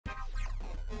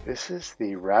This is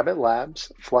the Rabbit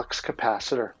Labs Flux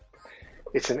Capacitor.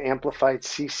 It's an amplified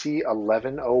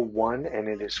CC1101 and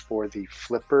it is for the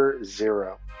Flipper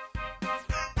Zero.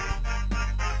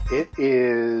 It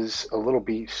is a little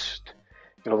beast.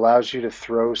 It allows you to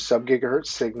throw sub-gigahertz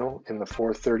signal in the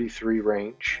 433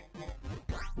 range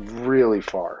really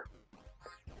far.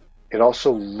 It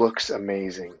also looks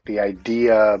amazing. The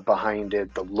idea behind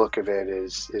it, the look of it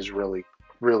is really,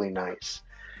 really nice.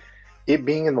 It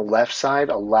being in the left side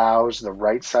allows the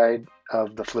right side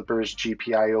of the Flipper's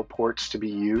GPIO ports to be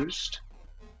used.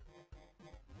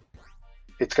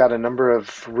 It's got a number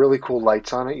of really cool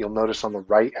lights on it. You'll notice on the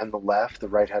right and the left. The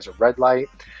right has a red light.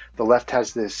 The left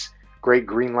has this great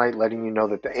green light letting you know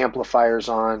that the amplifier's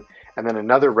on, and then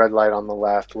another red light on the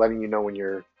left letting you know when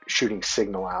you're shooting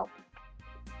signal out.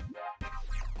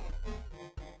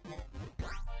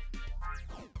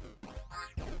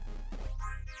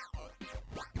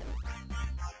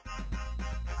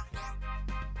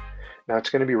 Now it's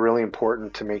going to be really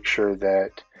important to make sure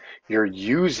that you're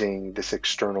using this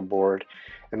external board.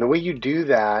 And the way you do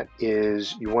that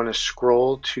is you want to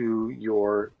scroll to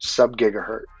your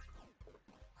sub-gigahertz.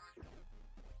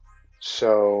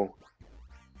 So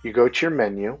you go to your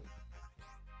menu,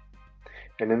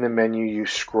 and in the menu you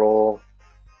scroll,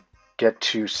 get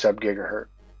to sub-gigahertz.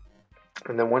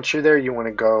 And then once you're there, you want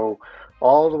to go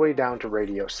all the way down to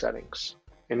radio settings.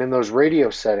 And in those radio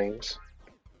settings,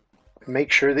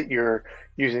 make sure that you're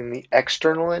using the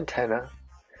external antenna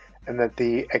and that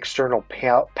the external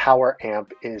power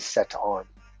amp is set to on.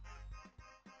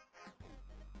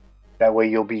 That way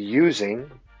you'll be using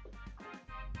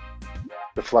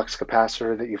the flux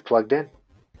capacitor that you've plugged in.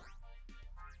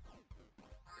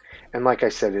 And like I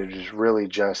said, it is really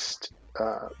just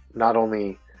not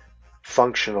only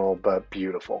functional but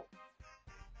beautiful.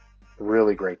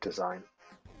 Really great design.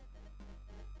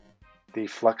 The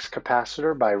Flux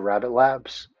Capacitor by Rabbit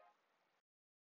Labs.